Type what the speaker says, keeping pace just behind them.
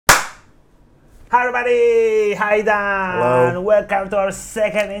Hi everybody! Hi Dan! Hello. Welcome to our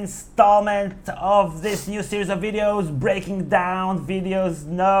second installment of this new series of videos, breaking down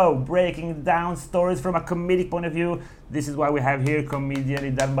stories from a comedic point of view. This is why we have here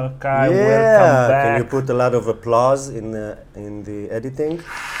comedian Idan Barkai. Welcome back. Can you put a lot of applause in the editing?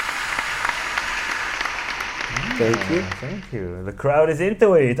 Thank you. Thank you. The crowd is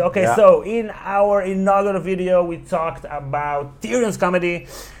into it. Okay, Yeah. so in our inaugural video, we talked about Tyrion's comedy.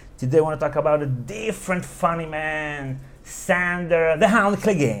 Today, I want to talk about a different funny man, Sandor The Hound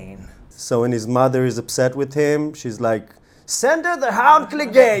Clegane. So when his mother is upset with him, she's like, Sandor The Hound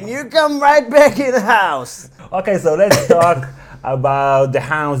Clegane, you come right back in the house. Okay, so let's talk about the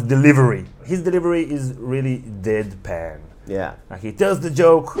Hound's delivery. His delivery is really deadpan. Yeah. Like he tells the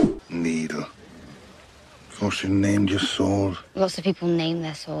joke. Needle. Of course you named your sword. Lots of people name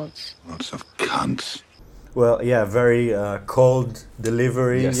their swords. Lots of cunts. Well, yeah, very cold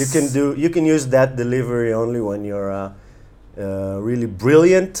delivery. Yes. You can use that delivery only when you're really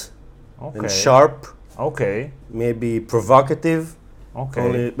brilliant and sharp, Okay. maybe provocative. Okay.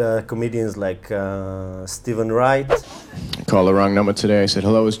 Only comedians like Stephen Wright. Called the wrong number today. I said,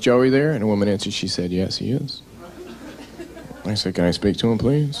 hello, is Joey there? And a woman answered, she said, yes, he is. I said, can I speak to him,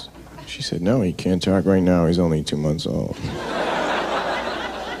 please? She said, no, he can't talk right now. He's only 2 months old.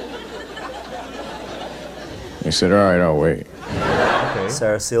 I said, all right, I'll wait. Okay.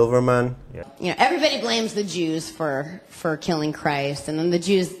 Sarah Silverman. You know, everybody blames the Jews for killing Christ, and then the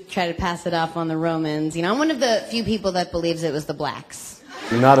Jews try to pass it off on the Romans. You know, I'm one of the few people that believes it was the blacks.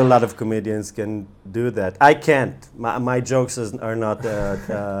 Not a lot of comedians can do that. I can't. My jokes are not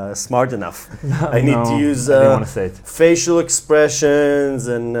smart enough. I need to use I didn't want to say it. facial expressions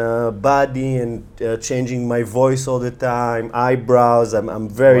and body and changing my voice all the time. Eyebrows. I'm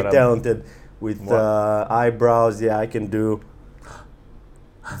very talented with eyebrows. Yeah, I can do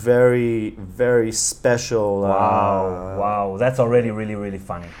very, very special. Wow. That's already really, really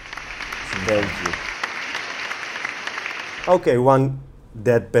funny. Thank you. Okay, one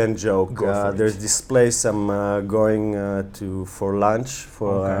deadpan joke. Go for it. There's this place I'm going to for lunch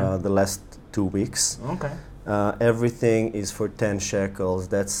for the last 2 weeks. Okay. Everything is for 10 shekels.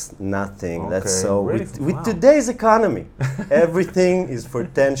 That's nothing. That's Okay, so really? with Wow. today's economy, everything is for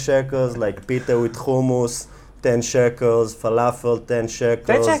 10 shekels. Like pita with hummus, 10 shekels. Falafel, 10 shekels.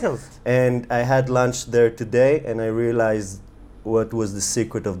 10 shekels. And I had lunch there today, and I realized what was the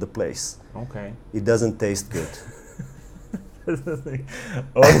secret of the place. Okay. It doesn't taste good.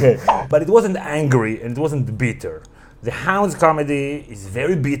 Okay. But it wasn't angry and it wasn't bitter. The Hound's comedy is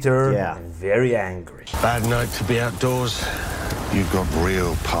very bitter and very angry. Bad night to be outdoors. You've got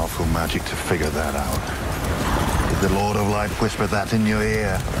real powerful magic to figure that out. Did the Lord of Light whisper that in your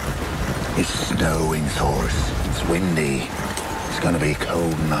ear? It's snowing, Horse. It's windy. It's gonna be a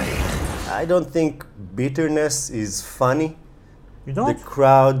cold night. I don't think bitterness is funny. You The don't?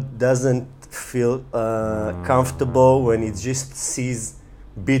 crowd doesn't feel comfortable when it just sees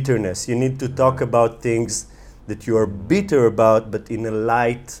bitterness. You need to talk about things that you are bitter about, but in a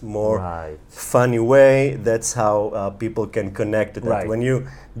light, more funny way. That's how people can connect to that. Right. When you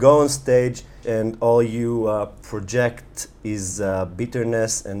go on stage and all you project is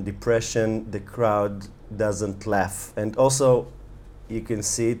bitterness and depression, the crowd doesn't laugh. And also, you can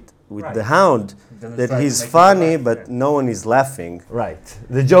see it with the Hound, that he's funny, but no one is laughing. Right.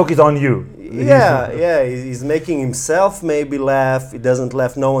 The joke is on you. Yeah, he's making himself maybe laugh. He doesn't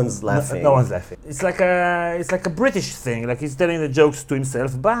laugh. No one's laughing. No one's laughing. It's like a British thing. Like he's telling the jokes to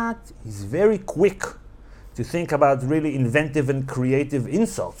himself, but he's very quick to think about really inventive and creative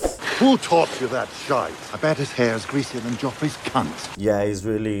insults. Who taught you that shite? I bet his hair's greasier than Joffrey's cunt. Yeah, he's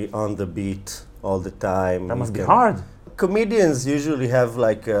really on the beat all the time. That must be hard. Comedians usually have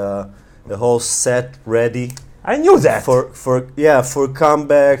like the whole set ready. I knew that. For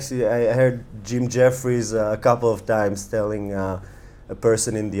comebacks. I heard Jim Jeffries a couple of times telling a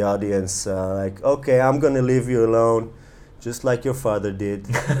person in the audience like, "Okay, I'm gonna leave you alone, just like your father did."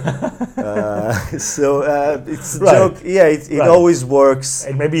 So it's a joke. Yeah, it always works.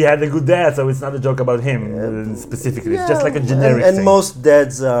 And maybe he had a good dad, so it's not a joke about him specifically. It's just like a generic thing. And most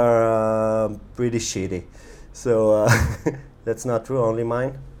dads are pretty shitty. So that's not true, only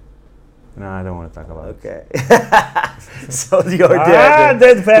mine? No, I don't want to talk about it. Okay. So your dad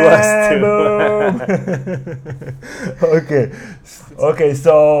Deadpan! Boom! Okay,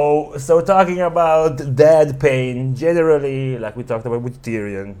 so talking about Deadpan, generally, like we talked about with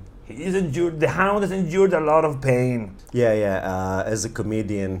Tyrion, the Hound has endured a lot of pain. Yeah. As a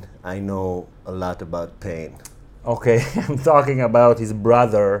comedian, I know a lot about pain. Okay, I'm talking about his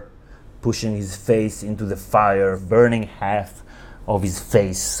brother pushing his face into the fire, burning half of his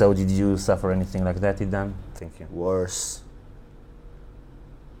face. So did you suffer anything like that, Idan? Thank you. Worse.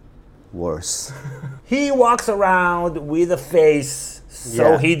 He walks around with a face so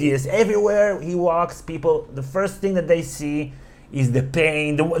Yeah. hideous. Everywhere he walks, people, the first thing that they see is the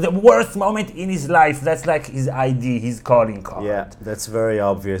pain, the worst moment in his life. That's like his ID, his calling card. Yeah, that's very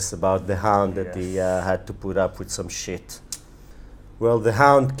obvious about the Hound that he Yes. had to put up with some shit. Well, the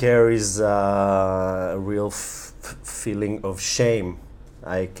Hound carries a real feeling of shame.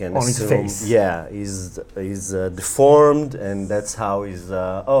 I can On his assume. face. Yeah, he's deformed, and that's how he's.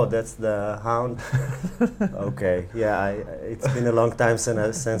 Oh, that's the Hound. Okay, yeah, it's been a long time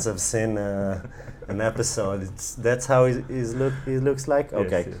since I've seen an episode. That's how he looks like.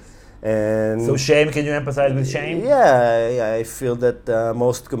 Okay, Yes. and So shame, can you empathize with shame? yeah, I feel that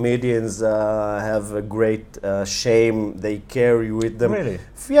most comedians have a great shame they carry with them. Really?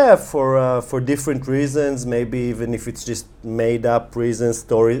 Yeah, for different reasons. Maybe even if it's just made up reasons,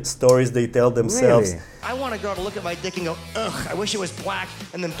 stories they tell themselves. Really? I want a girl to look at my dick and go, ugh, I wish it was black,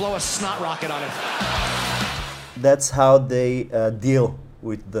 and then blow a snot rocket on it. That's how they deal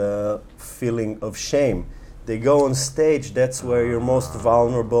with the feeling of shame. They go on stage. That's where you're most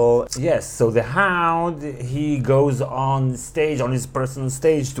vulnerable. Yes, so the Hound, he goes on stage, on his personal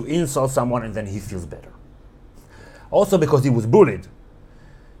stage, to insult someone, and then he feels better. Also because he was bullied.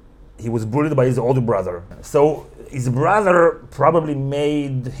 He was bullied by his older brother. So his brother probably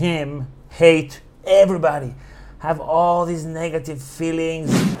made him hate everybody, have all these negative feelings.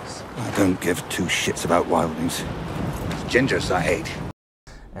 I don't give two shits about wildlings. Gingers I hate.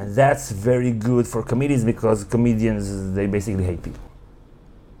 And that's very good for comedians because comedians, they basically hate people.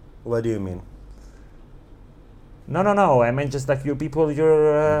 What do you mean? No. I meant just like you people,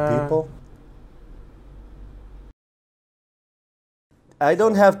 you're... People? I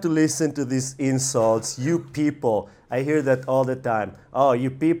don't have to listen to these insults. You people. I hear that all the time. Oh, you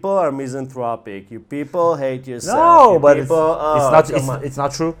people are misanthropic. You people hate yourself. No, You but people, it's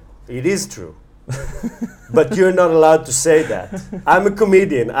not true. It is true. But you're not allowed to say that. I'm a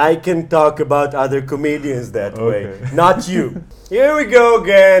comedian. I can talk about other comedians that way. Not you. Here we go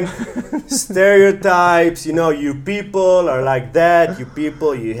again. Stereotypes. You people are like that. You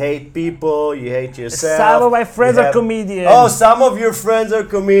people, you hate people. You hate yourself. Some of my friends You are have- comedians. Oh, some of your friends are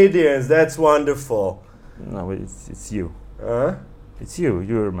comedians. That's wonderful. No, it's you. Huh? It's you.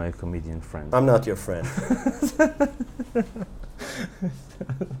 You're my comedian friend. I'm not your friend.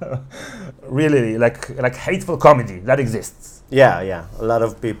 Really, like hateful comedy that exists. Yeah. A lot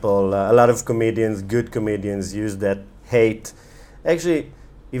of people, a lot of comedians, good comedians, use that hate. Actually,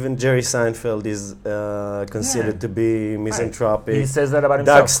 even Jerry Seinfeld is considered to be misanthropic. He says that about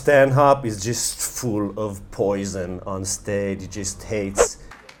Doug himself. Stanhope is just full of poison on stage. He just hates.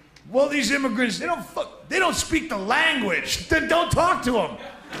 Well, these immigrants, they don't speak the language. Then don't talk to them.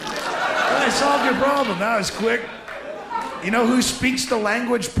 Well, I solved your problem. That was quick. You know who speaks the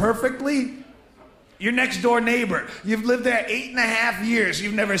language perfectly? Your next door neighbor. You've lived there 8.5 years.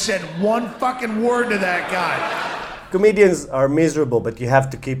 You've never said one fucking word to that guy. Comedians are miserable, but you have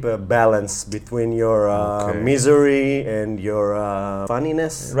to keep a balance between your misery and your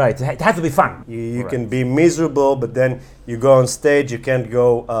funniness. Right, it has to be fun. You can be miserable, but then you go on stage, you can't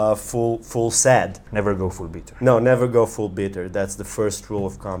go full sad. Never go full bitter. No, never go full bitter. That's the first rule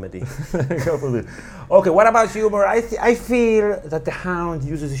of comedy. Go full bitter. Okay, what about humor? I feel that the Hound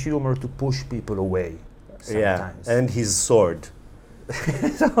uses humor to push people away sometimes. Yeah, and his sword.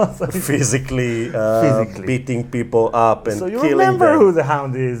 Physically beating people up and so you killing remember them. who the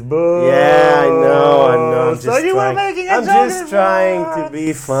Hound is, boo. Yeah, I know. I'm So just you trying, were making a I'm joke just trying to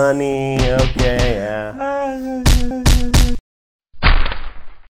be funny. Okay, yeah.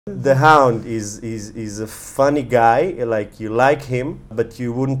 The Hound is a funny guy. Like you like him, but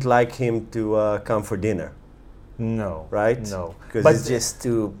you wouldn't like him to come for dinner. No. Right? No. Because But- it's just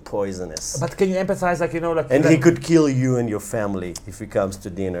too poisonous. But can you empathize, And he could kill you and your family if he comes to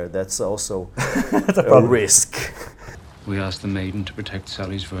dinner. That's also That's a a problem. risk. We asked the maiden to protect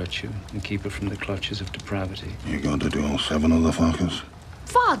Sally's virtue and keep her from the clutches of depravity. You're going to do all 7 of the fuckers?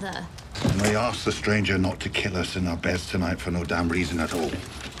 Father! And they asked the stranger not to kill us in our beds tonight for no damn reason at all.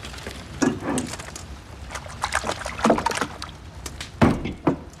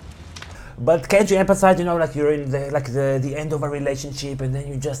 But can't you empathize? Like you're in the end of a relationship, and then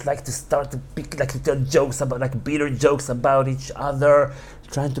you just like to start to pick, like to tell jokes about, like bitter jokes about each other,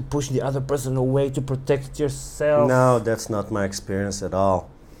 trying to push the other person away to protect yourself. No, that's not my experience at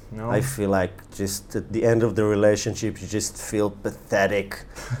all. No? I feel like just at the end of the relationship, you just feel pathetic.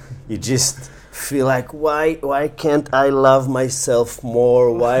 You just feel like, why can't I love myself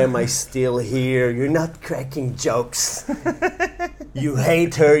more? Why am I still here? You're not cracking jokes. You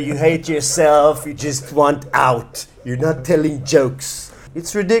hate her, you hate yourself, you just want out. You're not telling jokes.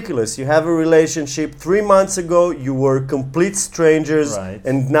 It's ridiculous. You have a relationship. 3 months ago, you were complete strangers, Right.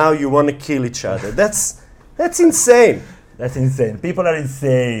 and now you want to kill each other. That's insane. That's insane. People are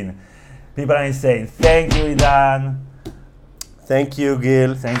insane. People are insane. Thank you, Idan. Thank you,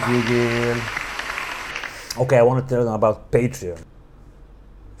 Gil. Thank you, Gil. Okay, I want to tell them about Patreon.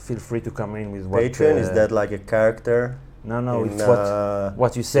 Feel free to come in with what... Patreon, is that like a character? No, in, it's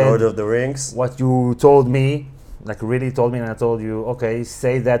what you said. Lord of the Rings? What you told me, like really told me, and I told you, okay,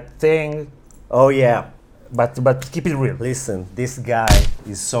 say that thing, Oh, yeah. but keep it real. Listen, this guy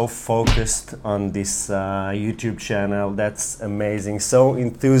is so focused on this YouTube channel. That's amazing. So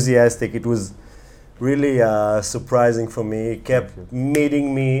enthusiastic. It was really surprising for me. He kept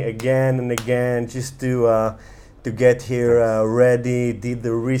meeting me again and again just to get here ready. Did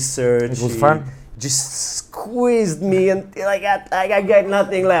the research. It was He fun. Just squeezed me until I got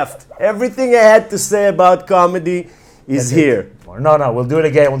nothing left. Everything I had to say about comedy is That's it. here. No, we'll do it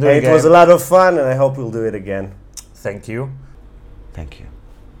again. We'll do it And again. it was a lot of fun, and I hope we'll do it again. Thank you. Thank you.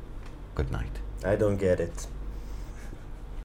 Good night. I don't get it.